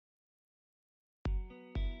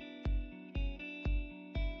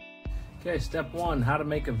Okay, step one, how to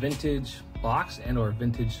make a vintage box and or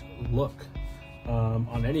vintage look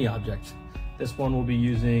on any object. This one will be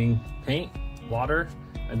using paint, water,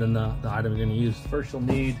 and then the item you're gonna use. First, you'll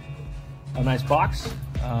need a nice box.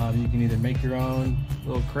 You can either make your own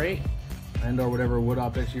little crate and or whatever wood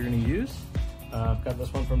objects you're gonna use. I've got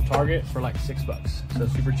this one from Target for like $6, so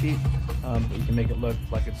super cheap, but you can make it look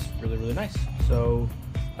like it's really, really nice. So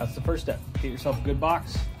that's the first step. Get yourself a good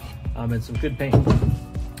box and some good paint.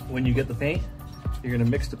 When you get the paint, you're gonna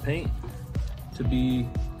mix the paint to be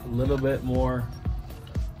a little bit more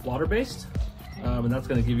water-based, and that's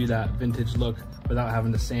gonna give you that vintage look without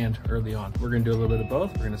having to sand early on. We're gonna do a little bit of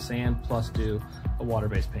both. We're gonna sand plus do a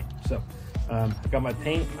water-based paint. So I got my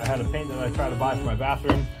paint. I had a paint that I tried to buy for my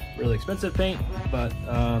bathroom, really expensive paint, but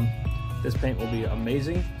this paint will be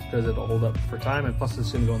amazing because it'll hold up for time, and plus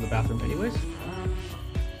it's gonna go in the bathroom anyways.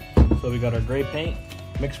 So we got our gray paint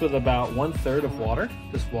mixed with about 1/3 of water,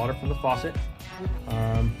 just water from the faucet.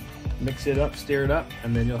 Mix it up, stir it up,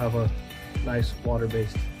 and then you'll have a nice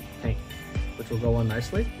water-based paint, which will go on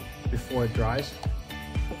nicely. Before it dries,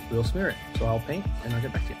 we'll smear it. So I'll paint and I'll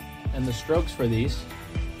get back to you. And the strokes for these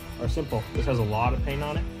are simple. This has a lot of paint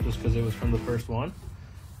on it, just because it was from the first one.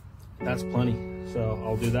 That's plenty. So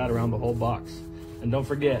I'll do that around the whole box. And don't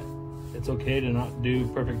forget, it's okay to not do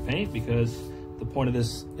perfect paint, because the point of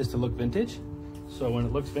this is to look vintage. So when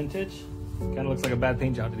it looks vintage, it kind of looks like a bad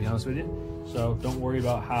paint job, to be honest with you. So don't worry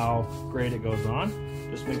about how great it goes on.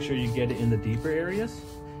 Just make sure you get it in the deeper areas,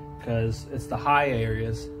 because it's the high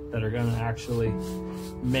areas that are gonna actually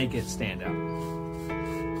make it stand out.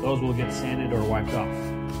 Those will get sanded or wiped off.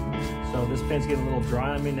 So this paint's getting a little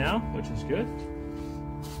dry on me now, which is good.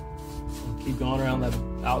 I'll keep going around that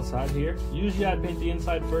outside here. Usually I'd paint the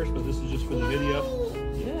inside first, but this is just for the video.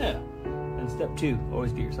 Yeah. And step two,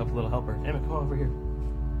 always get yourself a little helper. Emma, come on over here.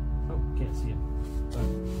 Oh, can't see him. But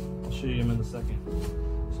I'll show you him in a second.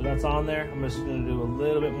 So that's on there. I'm just gonna do a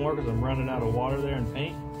little bit more because I'm running out of water there and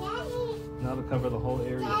paint. And that'll cover the whole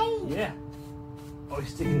area. Yeah. Oh, he's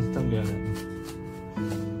sticking his tongue out at me.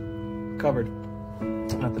 Covered.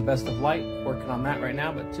 Not the best of light, working on that right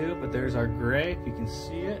now, but there's our gray, if you can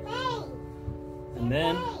see it. And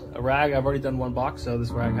then a rag. I've already done one box, so this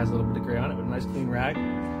rag has a little bit of gray on it, but a nice clean rag.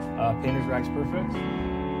 Painter's rag's perfect.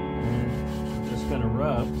 And I'm just gonna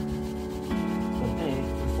rub the paint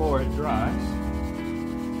before it dries.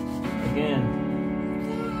 Again,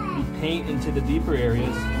 you paint into the deeper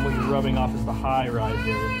areas, and what you're rubbing off is the high rise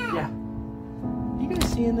area. Yeah. You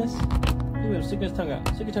guys seeing this? Look at him sticking his tongue out.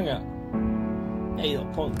 Stick your tongue out. Hey,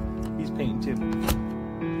 he's painting too.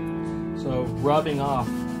 So rubbing off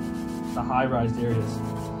the high rise areas.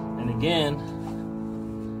 And again,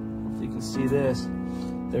 if you can see this,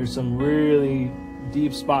 there's some really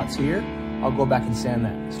deep spots here. I'll go back and sand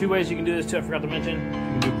that. There's two ways you can do this too, I forgot to mention. You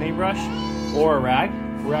can do a paintbrush or a rag.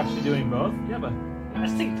 We're actually doing both. Yeah, but I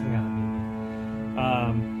stick your tongue out.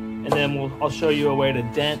 And then I'll show you a way to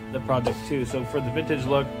dent the project too. So for the vintage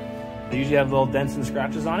look, they usually have little dents and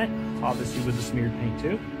scratches on it, obviously with the smeared paint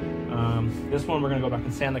too. This one we're gonna go back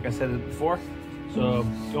and sand like I said before. So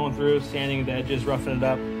going through, sanding the edges, roughing it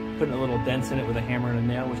up, putting a little dents in it with a hammer and a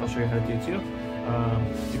nail, which I'll show you how to do too,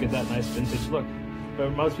 to get that nice vintage look.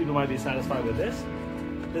 But most people might be satisfied with this.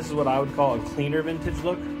 This is what I would call a cleaner vintage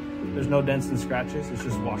look. There's no dents and scratches, it's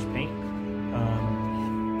just washed paint.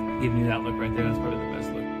 Giving you that look right there, that's probably the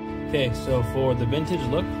best look. Okay, so for the vintage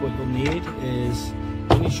look, what you'll need is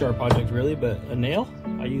any sharp object really, but a nail.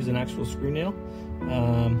 I use an actual screw nail,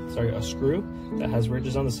 a screw that has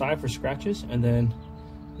ridges on the side for scratches, and then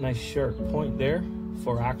a nice sharp point there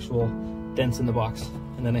for actual dents in the box,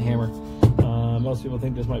 and then a hammer. Most people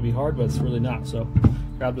think this might be hard, but it's really not. So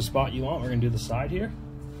grab the spot you want. We're gonna do the side here.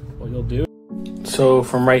 What you'll do. So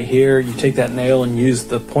from right here, you take that nail and use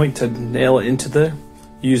the point to nail it into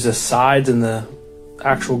use the sides and the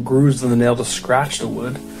actual grooves of the nail to scratch the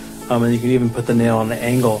wood. And you can even put the nail on the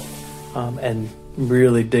angle and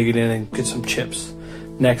really dig it in and get some chips.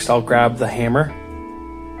 Next, I'll grab the hammer,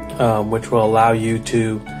 which will allow you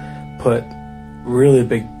to put really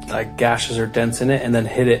big like gashes or dents in it and then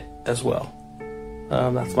hit it as well.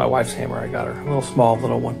 That's my wife's hammer. I got her a little small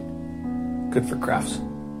little one. Good for crafts.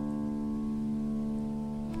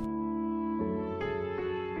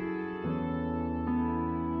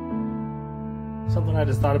 Something I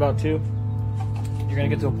just thought about too. You're gonna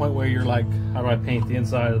get to a point where you're like, how do I paint the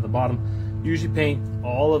inside or the bottom? Usually paint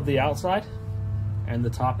all of the outside and the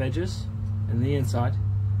top edges and the inside,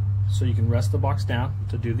 so you can rest the box down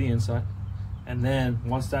to do the inside. And then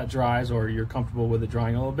once that dries, or you're comfortable with it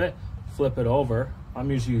drying a little bit, flip it over. I'm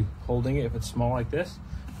usually holding it if it's small like this,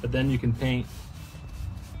 but then you can paint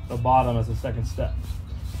the bottom as a second step.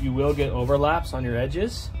 You will get overlaps on your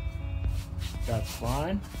edges. That's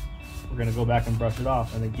fine. We're gonna go back and brush it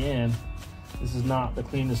off. And again, this is not the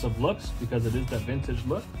cleanest of looks because it is that vintage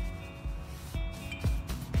look.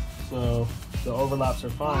 So the overlaps are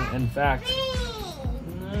fine. In fact,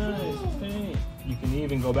 nice paint. You can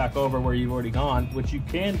even go back over where you've already gone, which you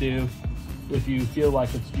can do if you feel like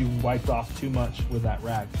you wiped off too much with that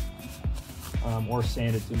rag, or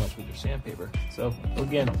sanded too much with your sandpaper. So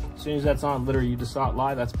again, as soon as that's on, literally you just saw it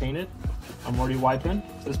live, that's painted. I'm already wiping.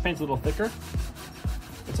 So this paint's a little thicker.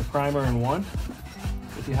 It's a primer in one.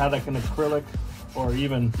 If you have like an acrylic or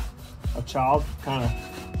even a child kind of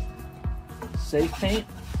safe paint,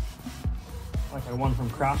 like I won from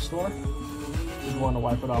Craft Store, you'd want to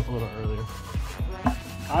wipe it off a little earlier.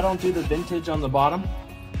 I don't do the vintage on the bottom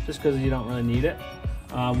just because you don't really need it.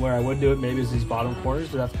 Where I would do it maybe is these bottom corners,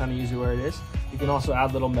 but that's kind of usually where it is. You can also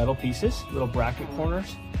add little metal pieces, little bracket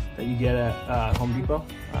corners that you get at Home Depot,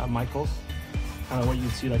 Michael's, kind of what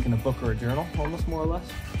you'd see like in a book or a journal, almost more or less.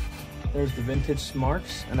 There's the vintage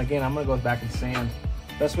marks, and again, I'm gonna go back and sand.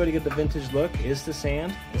 Best way to get the vintage look is to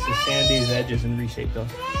sand. Is to sand these edges and reshape those.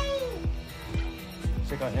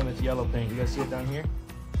 Check out Emmett's yellow paint. You guys see it down here?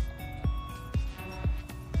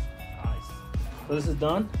 Nice. So this is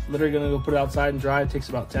done. Literally gonna go put it outside and dry. It takes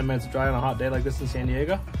about 10 minutes to dry on a hot day like this in San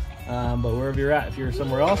Diego. But wherever you're at, if you're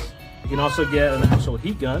somewhere else, you can also get an actual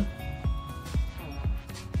heat gun.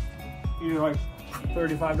 You're like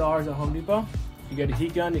 $35 at Home Depot. You get a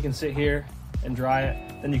heat gun, you can sit here and dry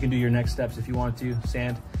it. Then you can do your next steps if you want to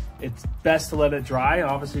sand. It's best to let it dry,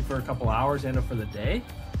 obviously, for a couple hours and for the day.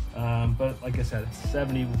 But like I said, it's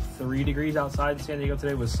 73 degrees outside in San Diego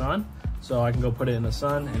today with sun. So I can go put it in the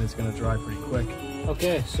sun and it's gonna dry pretty quick.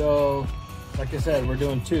 Okay, so like I said, we're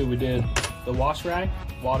doing two. We did the wash rag,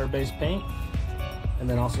 water-based paint, and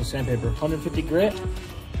then also sandpaper, 150 grit.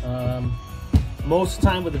 Most of the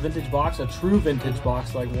time with a vintage box, a true vintage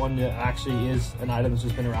box, like one that actually is an item that's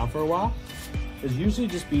just been around for a while, is usually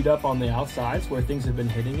just beat up on the outsides where things have been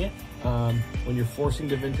hitting it. When you're forcing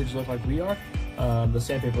the vintage look like we are, the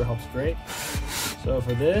sandpaper helps great. So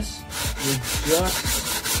for this, we're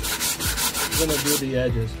just gonna do the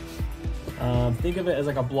edges. Think of it as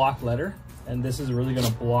like a block letter, and this is really gonna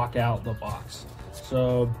block out the box.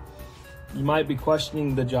 So you might be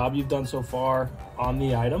questioning the job you've done so far on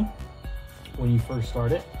the item when you first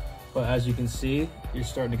start it, but as you can see, you're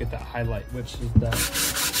starting to get that highlight, which is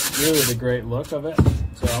really the great look of it.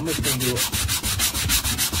 So I'm just gonna do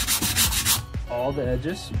all the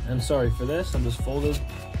edges. And sorry for this, I'm just folded.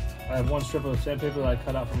 I have one strip of sandpaper that I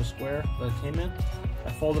cut out from a square that came in. I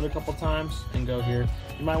folded a couple times and go here.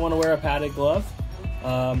 You might want to wear a padded glove.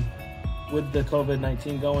 With the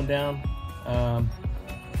COVID-19 going down,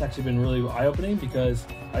 it's actually been really eye-opening because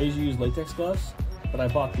I usually use latex gloves, but I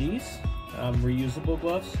bought these reusable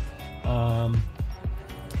gloves.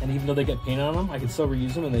 And even though they get paint on them, I can still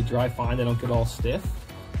reuse them and they dry fine. They don't get all stiff.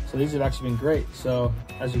 So these have actually been great. So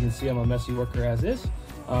as you can see, I'm a messy worker as is.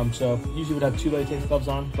 So usually would have 2 latex gloves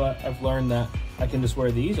on, but I've learned that I can just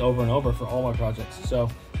wear these over and over for all my projects. So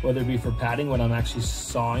whether it be for padding when I'm actually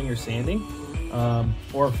sawing or sanding,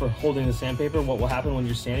 or for holding the sandpaper, what will happen when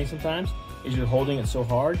you're sanding sometimes is you're holding it so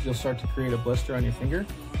hard, you'll start to create a blister on your finger.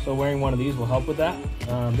 So wearing one of these will help with that.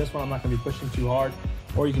 This one I'm not gonna be pushing too hard,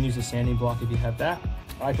 or you can use a sanding block if you have that.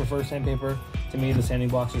 I prefer sandpaper. To me, the sanding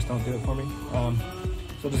blocks just don't do it for me.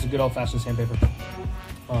 So just a good old-fashioned sandpaper.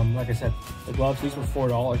 Like I said, the gloves, these were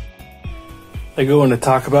 $4. I go on to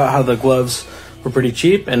talk about how the gloves were pretty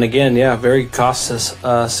cheap, and again, yeah, very cost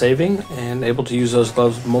saving, and able to use those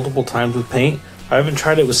gloves multiple times with paint. I haven't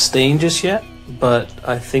tried it with stain just yet, but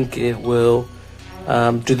I think it will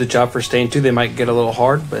do the job for stain too. They might get a little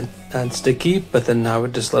hard and sticky, but then I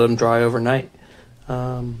would just let them dry overnight.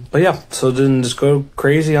 But yeah, so then just go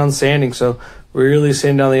crazy on sanding. So really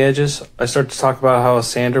sand down the edges. I start to talk about how a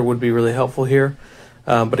sander would be really helpful here.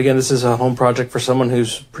 But again, this is a home project for someone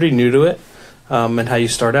who's pretty new to it, and how you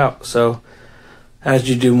start out. So as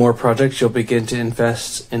you do more projects, you'll begin to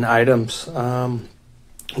invest in items.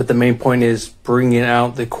 But the main point is bringing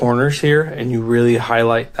out the corners here, and you really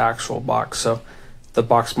highlight the actual box. So the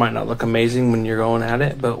box might not look amazing when you're going at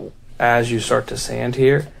it, but as you start to sand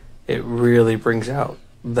here, it really brings out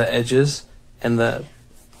the edges and the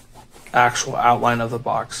actual outline of the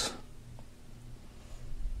box.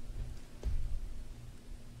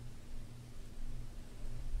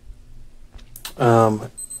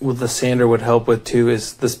 What the sander would help with too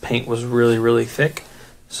is this paint was really thick,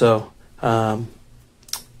 so I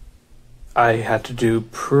had to do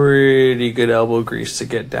pretty good elbow grease to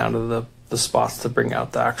get down to the spots to bring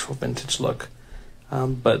out the actual vintage look.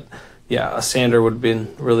 But yeah, a sander would have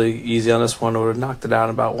been really easy on this one. It would have knocked it out in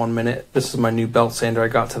about 1 minute. This is my new belt sander I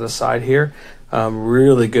got to the side here.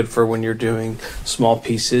 Really good for when you're doing small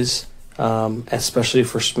pieces, especially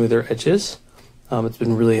for smoother edges. It's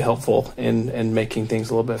been really helpful in making things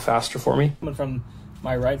a little bit faster for me. Coming from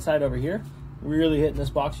my right side over here, really hitting this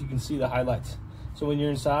box, you can see the highlights. So when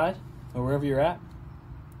you're inside or wherever you're at,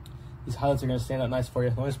 these highlights are going to stand out nice for you.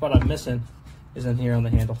 The only spot I'm missing is in here on the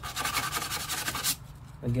handle.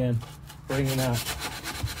 Again, bringing out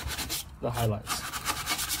the highlights.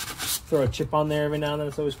 Throw a chip on there every now and then,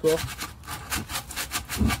 it's always cool.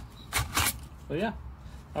 So yeah,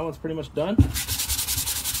 that one's pretty much done.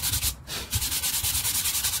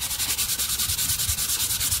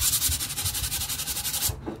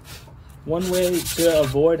 One way to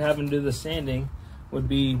avoid having to do the sanding would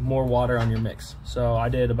be more water on your mix. So I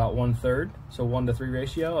did about 1/3, so 1 to 3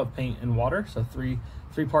 ratio of paint and water. So three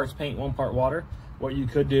parts paint, 1 part water. What you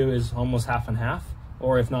could do is almost half and half,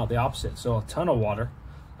 or if not the opposite. So a ton of water.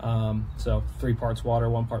 So 3 parts water,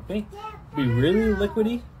 1 part paint. Be really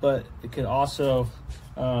liquidy, but it could also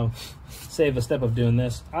save a step of doing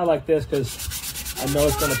this. I like this because I know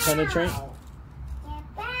it's going to penetrate.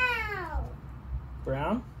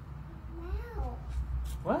 Brown?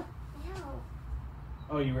 What?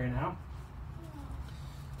 Oh, you ran out?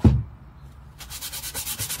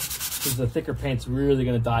 Because the thicker paint's really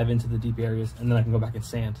going to dive into the deep areas, and then I can go back and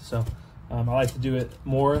sand. So I like to do it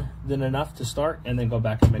more than enough to start and then go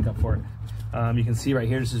back and make up for it. You can see right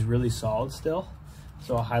here, this is really solid still.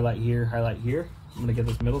 So I'll highlight here, highlight here. I'm going to get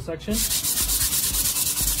this middle section.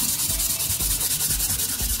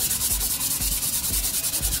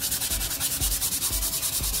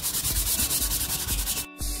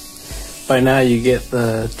 By now you get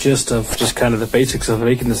the gist of just kind of the basics of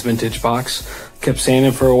making this vintage box. Kept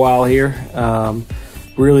sanding for a while here.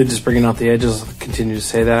 Really just bringing out the edges, I'll continue to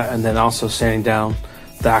say that, and then also sanding down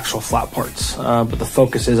the actual flat parts. But the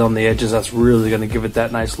focus is on the edges. That's really going to give it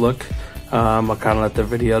that nice look. I'll kind of let the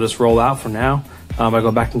video just roll out for now. I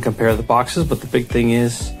go back and compare the boxes, but the big thing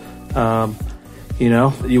is, you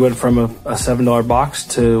know, you went from a $7 box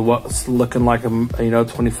to what's looking like a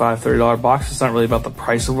 $25, $30 box. It's not really about the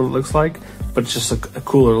price of what it looks like, but it's just a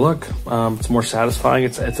cooler look. It's more satisfying.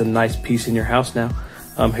 It's a nice piece in your house now.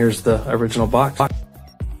 Here's the original box.